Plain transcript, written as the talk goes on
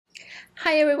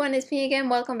Hi everyone, it's me again.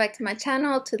 Welcome back to my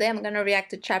channel. Today I'm going to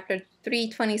react to chapter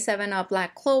 327 of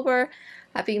Black Clover.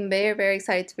 I've been very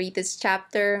excited to read this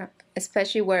chapter,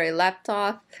 especially where it left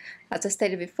off. As I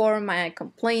stated before, my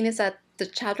complaint is that the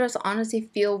chapters honestly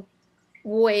feel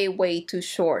way too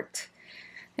short.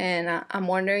 And I'm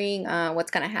wondering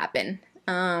what's going to happen.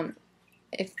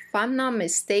 If I'm not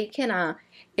mistaken,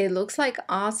 it looks like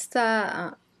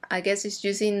Asta, I guess, is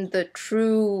using the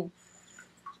true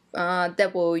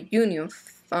double union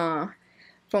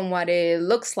from what it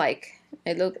looks like.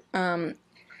 As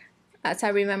I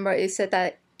remember, he said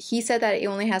that it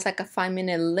only has like a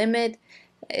 5-minute limit.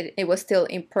 It was still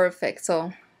imperfect,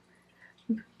 so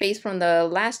based from the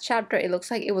last chapter, it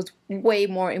looks like it was way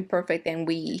more imperfect than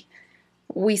we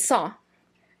saw.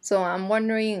 So I'm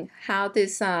wondering how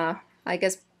this I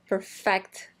guess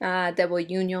perfect double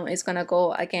union is gonna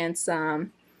go against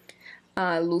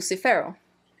Lucifero.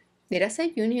 Did I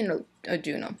say union or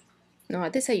Juno? No, I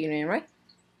did say union, right?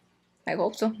 I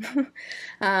hope so.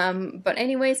 But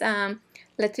anyways,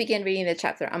 let's begin reading the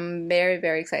chapter. I'm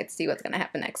very excited to see what's gonna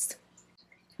happen next.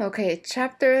 Okay,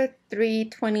 chapter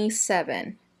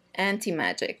 327,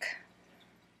 Anti-Magic.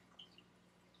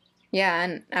 Yeah,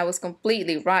 and I was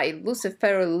completely right.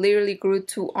 Lucifero literally grew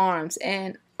 2 arms,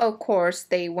 and of course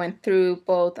they went through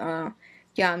both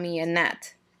Yami and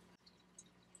Nat.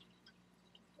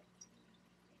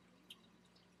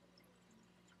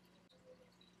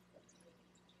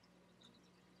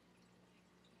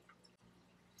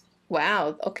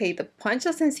 Wow, okay, the punch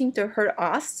doesn't seem to hurt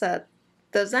Asta.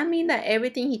 Does that mean that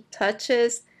everything he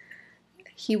touches,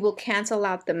 he will cancel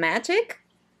out the magic?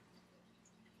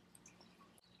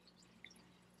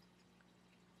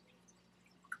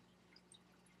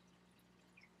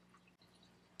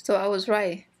 So I was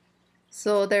right.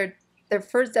 So their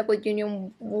first double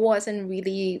union wasn't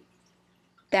really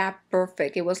that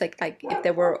perfect. It was like if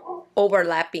they were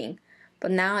overlapping.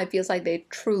 But now it feels like they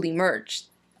truly merged.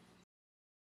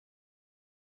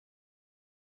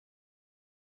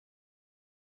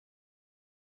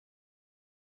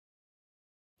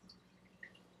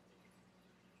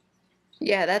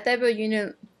 Yeah, that double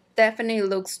union definitely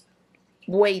looks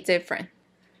way different.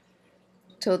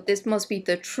 So this must be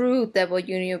the true double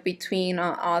union between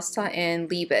Asta and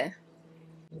Liebe.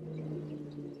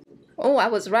 Oh, I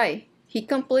was right. He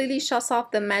completely shuts off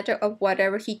the magic of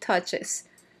whatever he touches.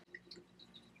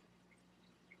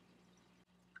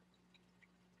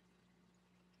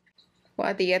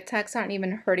 Well, the attacks aren't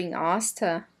even hurting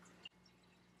Asta.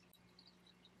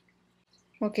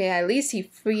 Okay, at least he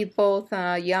freed both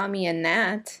Yami and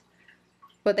Nat.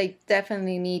 But they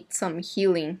definitely need some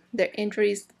healing. Their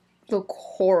injuries look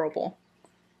horrible.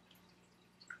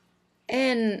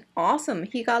 And awesome,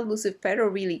 he got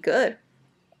Lucifero really good.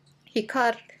 He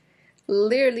cut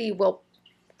literally, well,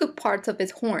 good parts of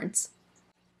his horns.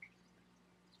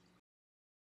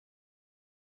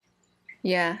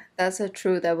 Yeah, that's a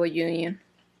true double union.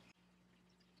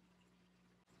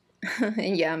 And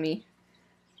Yami.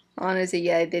 Honestly,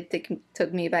 yeah, it did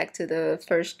took me back to the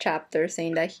first chapter,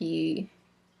 saying that he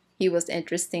was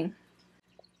interesting.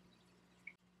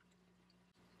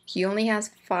 He only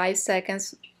has 5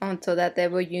 seconds until that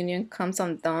double union comes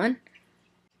undone.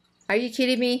 Are you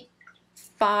kidding me?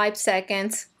 5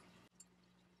 seconds.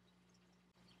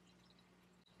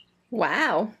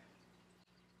 Wow.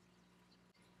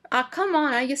 Oh, come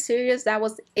on, are you serious? That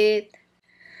was it?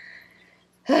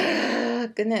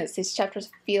 Goodness, these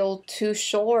chapters feel too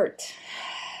short.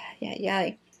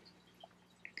 Yeah.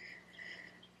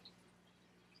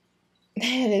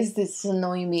 This is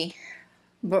annoying me.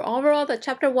 But overall, the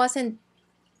chapter wasn't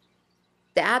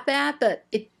that bad, but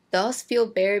it does feel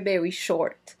very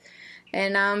short.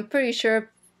 And I'm pretty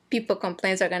sure people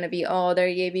complaints are gonna be, oh,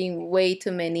 they're giving way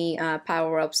too many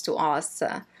power-ups to us.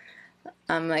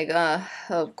 I'm like,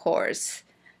 of course.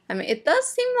 I mean, it does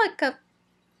seem like a,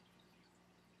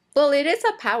 well, it is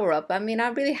a power-up. I mean, I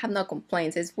really have no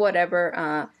complaints. It's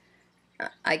whatever,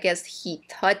 I guess, he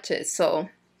touches. So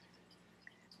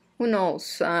who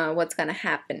knows what's gonna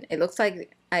happen. It looks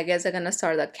like, I guess they're gonna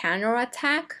start a counter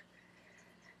attack.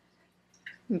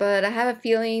 But I have a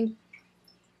feeling,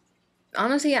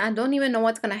 honestly, I don't even know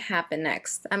what's gonna happen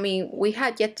next. I mean, we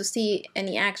had yet to see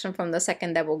any action from the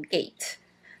second devil gate.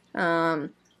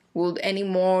 Will any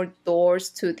more doors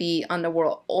to the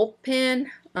underworld open?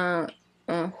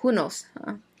 Who knows?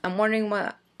 I'm wondering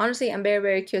what. Honestly, I'm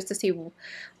very curious to see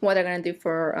what they're gonna do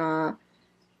for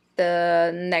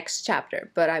the next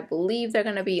chapter. But I believe they're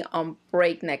gonna be on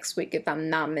break next week, if I'm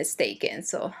not mistaken.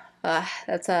 So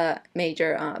that's a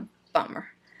major bummer.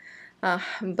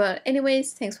 But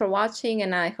anyways, thanks for watching,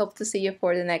 and I hope to see you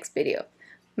for the next video.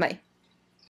 Bye.